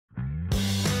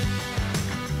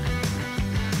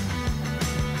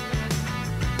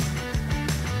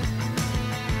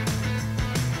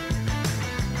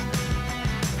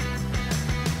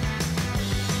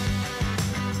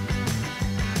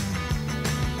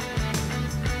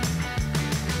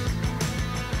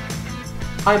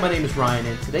Hi, my name is Ryan,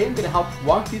 and today I'm going to help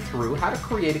walk you through how to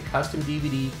create a custom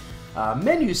DVD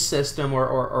menu system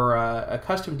or a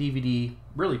custom DVD,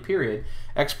 really, period,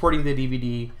 exporting the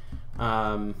DVD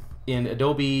in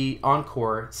Adobe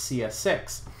Encore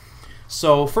CS6.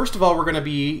 So first of all, we're going to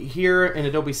be here in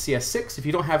Adobe CS6. If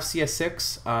you don't have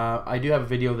CS6, I do have a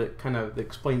video that kind of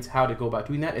explains how to go about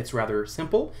doing that. It's rather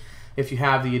simple. If you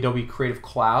have the Adobe Creative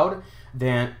Cloud,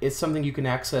 then it's something you can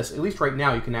access. At least right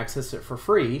now, you can access it for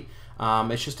free.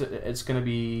 It's going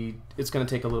to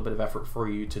take a little bit of effort for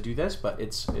you to do this, but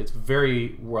it's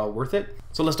very well worth it.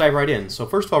 So let's dive right in. So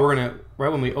first of all, we're going to, right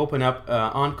when we open up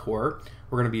Encore,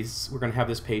 we're going to have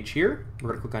this page here. We're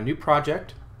going to click on New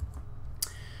Project.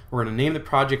 We're going to name the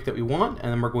project that we want,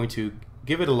 and then we're going to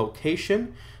give it a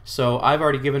location. So I've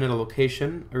already given it a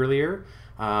location earlier,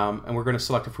 and we're going to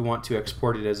select if we want to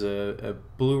export it as a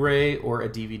Blu-ray or a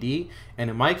DVD.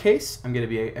 And in my case, I'm going to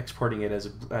be exporting it as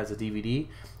a DVD,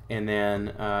 and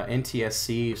then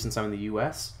NTSC since I'm in the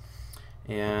US,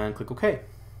 and click OK.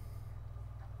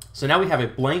 So now we have a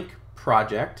blank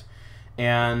project,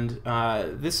 and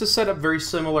this is set up very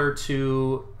similar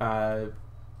to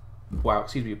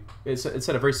it's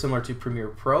set up very similar to Premiere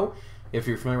Pro. If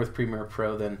you're familiar with Premiere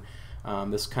Pro, then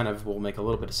this kind of will make a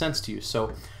little bit of sense to you.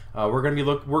 So we're going to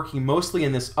be working mostly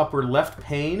in this upper left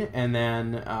pane, and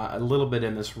then a little bit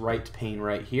in this right pane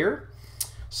right here.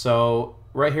 So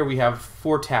right here we have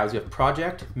 4 tabs. We have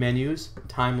Project, Menus,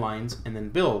 Timelines, and then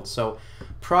Build. So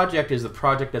Project is the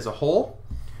project as a whole.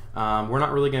 We're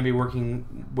not really going to be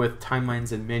working with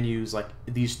Timelines and Menus like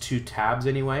these 2 tabs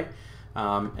anyway.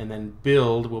 And then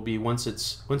Build will be once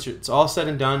it's all said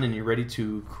and done and you're ready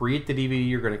to create the DVD,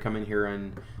 you're going to come in here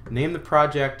and name the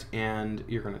project, and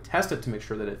you're going to test it to make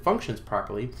sure that it functions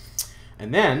properly,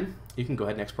 and then you can go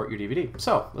ahead and export your DVD.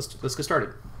 So let's get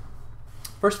started.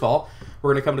 First of all,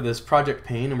 we're going to come to this project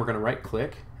pane, and we're going to right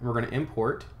click, and we're going to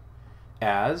import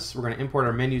as. We're going to import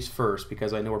our menus first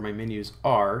because I know where my menus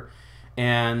are,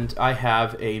 and I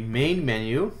have a main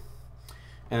menu.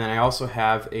 And then I also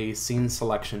have a scene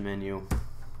selection menu.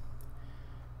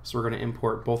 So we're going to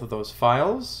import both of those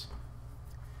files.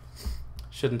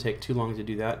 Shouldn't take too long to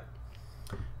do that.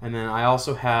 And then I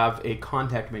also have a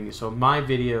contact menu. So my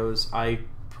videos, I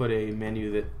put a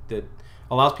menu that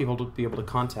allows people to be able to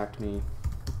contact me.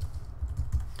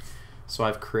 So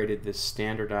I've created this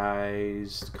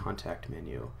standardized contact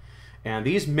menu. And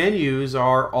these menus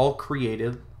are all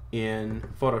created in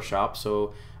Photoshop.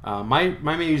 So my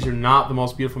menus are not the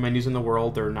most beautiful menus in the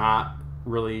world. They're not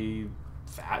really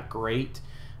that great.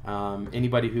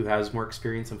 Anybody who has more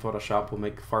experience in Photoshop will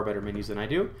make far better menus than I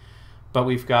do. But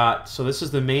we've got, so this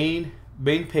is the main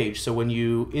page. So when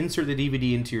you insert the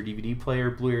DVD into your DVD player,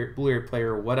 Blu-ray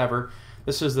player, or whatever,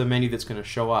 this is the menu that's going to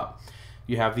show up.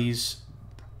 You have these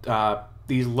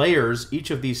layers.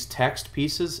 Each of these text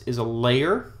pieces is a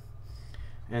layer,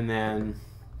 and then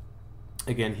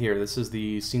again here, this is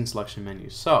the scene selection menu.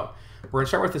 So we're going to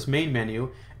start with this main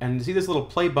menu, and you see this little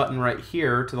play button right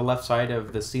here to the left side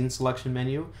of the scene selection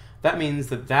menu. That means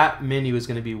that menu is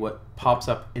going to be what pops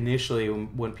up initially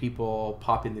when people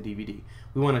pop in the DVD.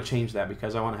 We want to change that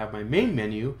because I want to have my main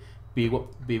menu be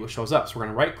what shows up. So we're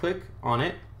going to right click on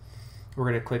it. We're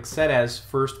going to click Set as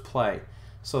First Play,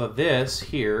 so that this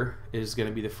here is going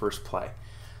to be the first play.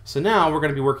 So now we're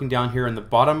going to be working down here in the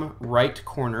bottom right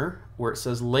corner where it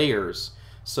says Layers.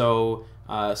 So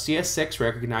CS6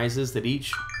 recognizes that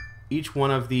each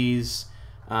one of these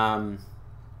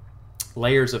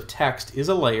layers of text is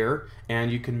a layer,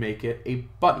 and you can make it a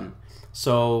button.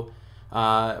 So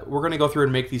we're going to go through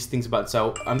and make these things a button.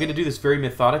 So I'm going to do this very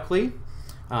methodically.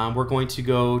 We're going to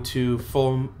go to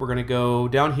full. We're going to go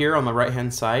down here on the right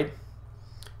hand side.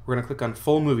 We're going to click on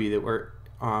Full Movie that we're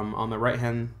on the right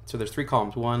hand. So there's 3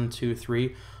 columns, 1, 2,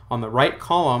 3. On the right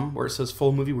column where it says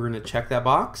Full Movie, we're going to check that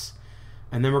box,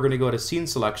 and then we're going to go to Scene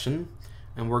Selection,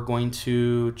 and we're going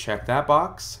to check that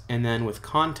box, and then with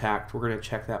Contact, we're going to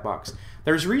check that box.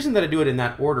 There's a reason that I do it in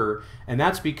that order, and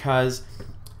that's because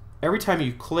every time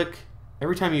you click,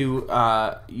 every time you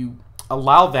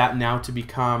allow that now to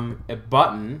become a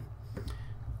button,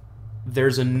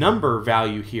 there's a number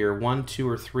value here, 1, 2,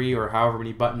 or 3, or however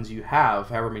many buttons you have,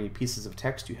 however many pieces of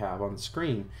text you have on the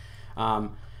screen.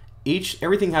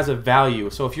 Everything has a value.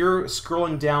 So if you're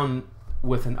scrolling down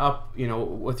with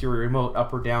with your remote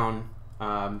up or down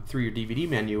through your DVD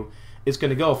menu, it's going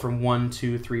to go from 1,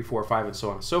 2, 3, 4, 5, and so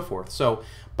on and so forth. So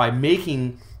by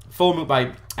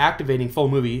activating Full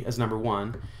Movie as number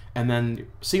 1, and then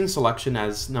Scene Selection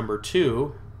as number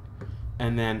 2,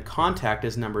 and then Contact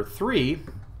as number 3,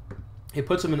 it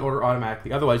puts them in order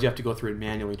automatically. Otherwise, you have to go through and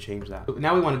manually change that.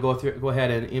 Now we want to go ahead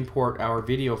and import our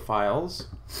video files.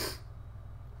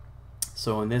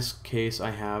 So in this case,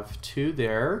 I have 2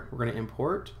 there. We're going to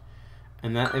import,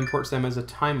 and that imports them as a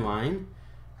timeline.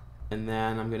 And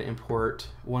then I'm going to import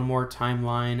one more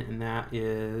timeline, and that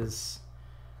is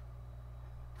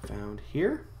found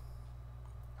here.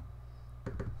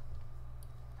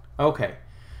 Okay,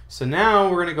 so now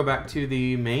we're going to go back to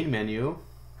the main menu,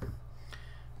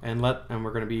 and we're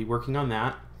going to be working on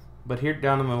that. But here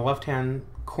down in the left-hand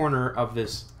corner of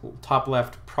this top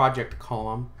left project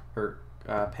column or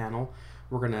panel,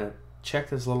 we're going to check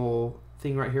this little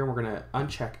thing right here. We're going to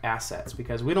uncheck assets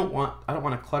because I don't want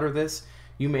to clutter this.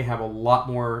 You may have a lot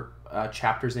more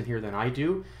chapters in here than I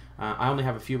do. I only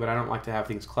have a few, but I don't like to have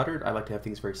things cluttered. I like to have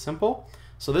things very simple.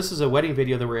 So this is a wedding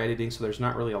video that we're editing, so there's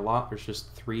not really a lot. There's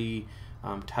just 3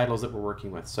 titles that we're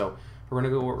working with. So we're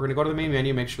gonna go to the main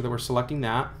menu, make sure that we're selecting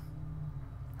that,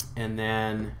 and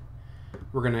then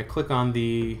we're gonna click on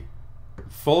the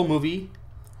full movie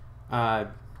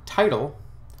title.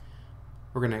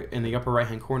 We're gonna, in the upper right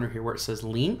hand corner here where it says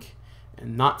link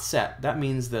and not set, that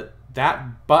means that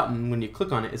that button, when you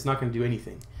click on it, it's not going to do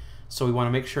anything. So we want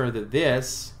to make sure that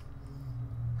this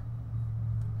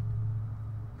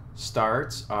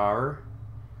starts our,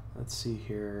 let's see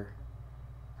here,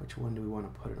 which one do we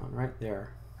want to put it on? Right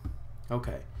there.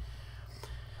 Okay.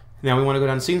 Now we want to go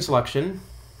down to scene selection,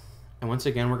 and once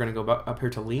again we're going to go up here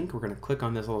to link. We're going to click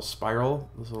on this little spiral,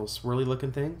 this little swirly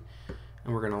looking thing,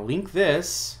 and we're going to link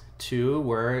this to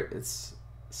where it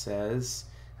says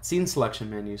scene selection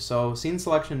menu. So scene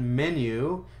selection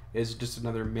menu is just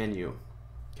another menu.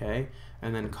 Okay,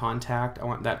 and then contact, I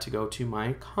want that to go to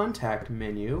my contact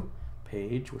menu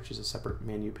page, which is a separate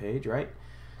menu page, right?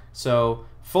 So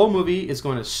full movie is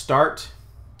going to start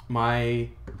my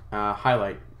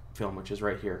highlight film, which is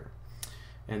right here.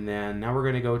 And then now we're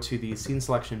going to go to the scene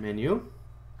selection menu.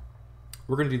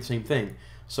 We're going to do the same thing.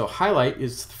 So highlight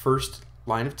is the first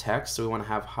line of text, so we want to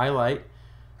have highlight.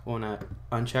 We want to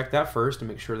uncheck that first and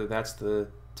make sure that that's the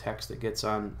text that gets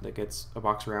a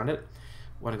box around it.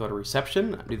 We want to go to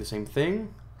reception, do the same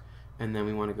thing, and then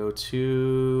we want to go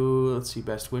to, let's see,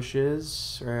 best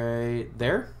wishes right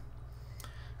there,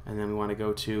 and then we want to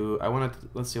go to, I want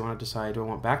to decide, do I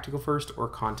want back to go first or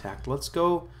contact? Let's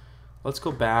go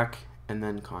back and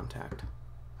then contact.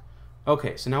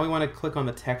 Okay, so now we want to click on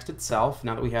the text itself.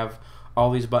 Now that we have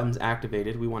all these buttons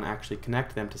activated, we want to actually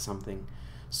connect them to something.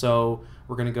 So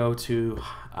we're going to go to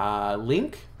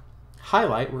link,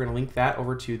 highlight. We're going to link that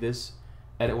over to this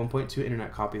edit 1.2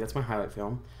 internet copy. That's my highlight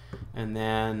film. And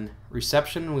then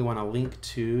reception, we want to link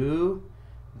to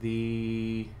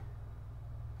the,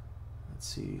 let's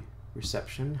see,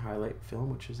 reception highlight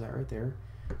film, which is that right there.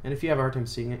 And if you have a hard time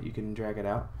seeing it, you can drag it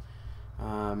out.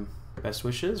 Best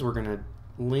wishes, we're going to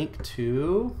link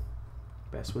to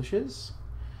best wishes.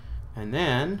 And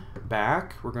then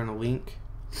back, we're going to link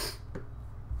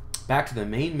back to the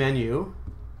main menu,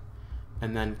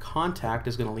 and then contact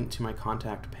is going to link to my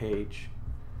contact page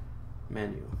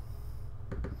menu.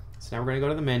 So now we're going to go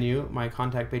to the menu, my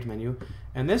contact page menu,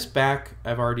 and this back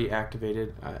I've already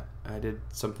activated. I did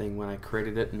something when I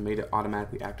created it and made it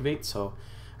automatically activate, so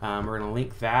we're going to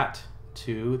link that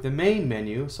to the main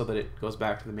menu so that it goes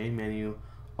back to the main menu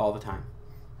all the time.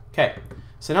 Okay,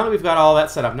 so now that we've got all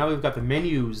that set up, now we've got the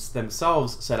menus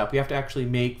themselves set up, we have to actually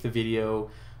make the video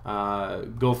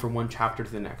go from one chapter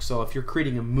to the next. So if you're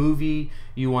creating a movie,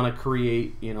 you want to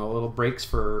create, little breaks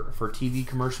for TV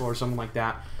commercial or something like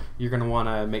that, you're going to want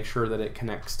to make sure that it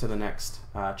connects to the next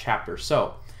chapter.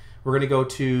 So we're going to go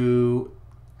to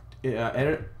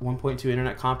edit 1.2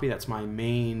 internet copy. That's my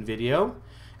main video.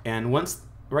 And once,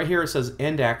 right here it says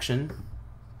end action.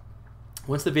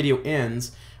 Once the video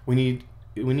ends, we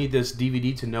need this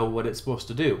DVD to know what it's supposed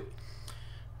to do.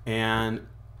 And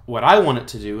what I want it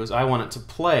to do is I want it to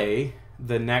play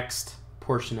the next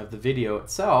portion of the video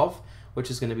itself,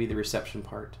 which is going to be the reception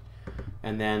part.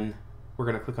 And then we're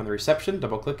going to click on the reception,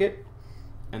 double click it,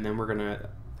 and then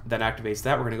that activates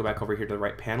that. We're going to go back over here to the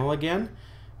right panel again,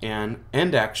 and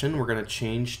end action we're going to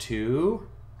change to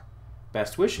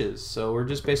best wishes. So we're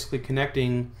just basically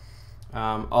connecting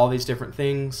all these different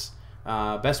things.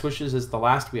 Best wishes is the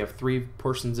last. We have 3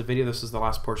 portions of video. This is the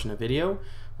last portion of video.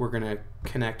 We're going to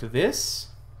connect this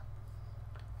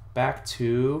back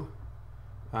to,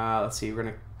 let's see, we're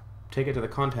going to take it to the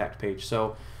contact page.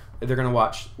 So they're going to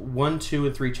watch 1, 2,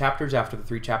 and 3 chapters. After the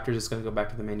 3 chapters, it's going to go back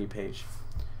to the menu page.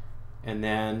 And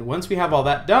then once we have all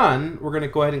that done, we're going to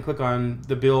go ahead and click on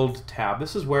the build tab.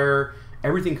 This is where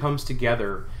everything comes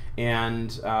together. And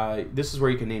this is where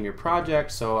you can name your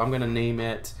project. So I'm going to name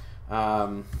it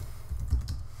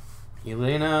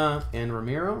Elena and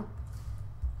Ramiro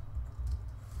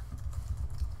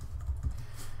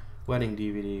wedding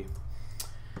DVD.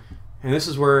 And this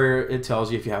is where it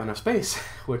tells you if you have enough space,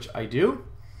 which I do.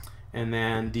 And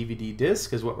then DVD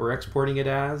disk is what we're exporting it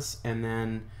as. And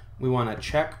then we want to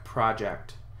check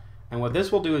project. And what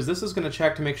this will do is this is going to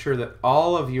check to make sure that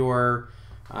all of your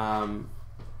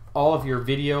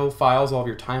video files, all of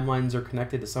your timelines are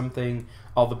connected to something,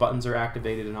 all the buttons are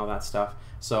activated and all that stuff.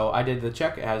 So I did the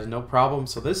check, it has no problem.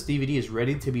 So this DVD is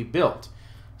ready to be built.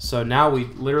 So now we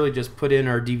literally just put in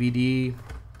our DVD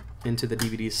into the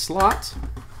DVD slot.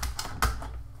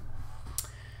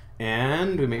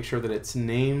 And we make sure that it's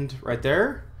named right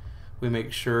there. We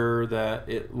make sure that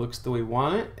it looks the way we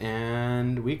want it,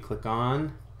 and we click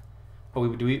on,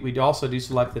 we also do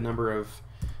select the number of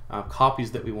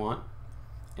copies that we want,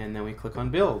 and then we click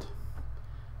on build.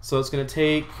 So it's going to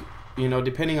take,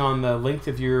 depending on the length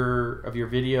of your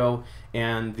video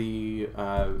and the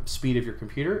speed of your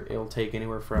computer, it'll take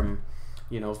anywhere from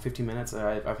 15 minutes.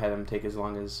 I've had them take as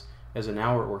long as an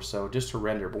hour or so just to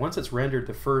render. But once it's rendered,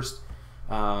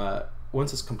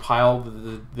 once it's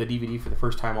compiled the DVD for the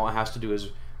first time, all it has to do is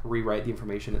rewrite the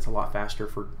information. It's a lot faster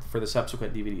for the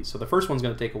subsequent DVDs. So the first one's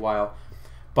going to take a while,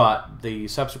 but the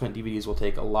subsequent DVDs will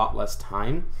take a lot less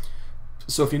time.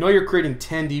 So if you know you're creating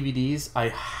 10 DVDs, I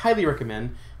highly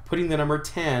recommend putting the number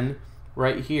 10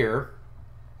 right here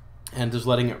and just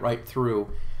letting it write through.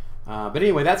 But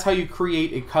anyway, that's how you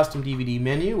create a custom DVD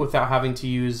menu without having to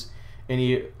use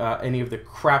any of the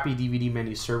crappy DVD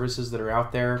menu services that are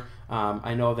out there.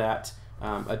 I know that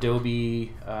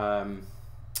Adobe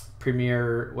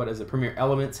Premiere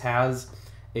Elements has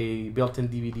a built-in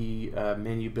DVD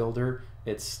menu builder.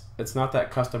 It's not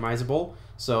that customizable,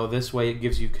 so this way it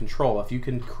gives you control. If you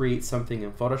can create something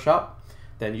in Photoshop,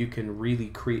 then you can really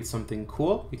create something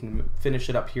cool. You can finish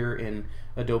it up here in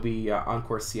Adobe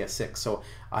Encore CS6. So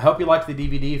I hope you liked the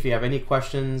DVD. If you have any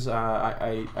questions,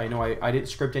 I know I didn't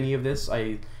script any of this.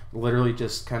 I literally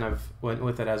just kind of went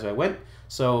with it as I went.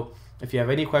 So if you have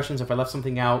any questions, if I left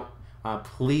something out,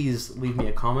 please leave me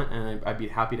a comment and I'd be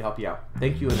happy to help you out.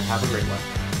 Thank you and have a great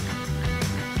one.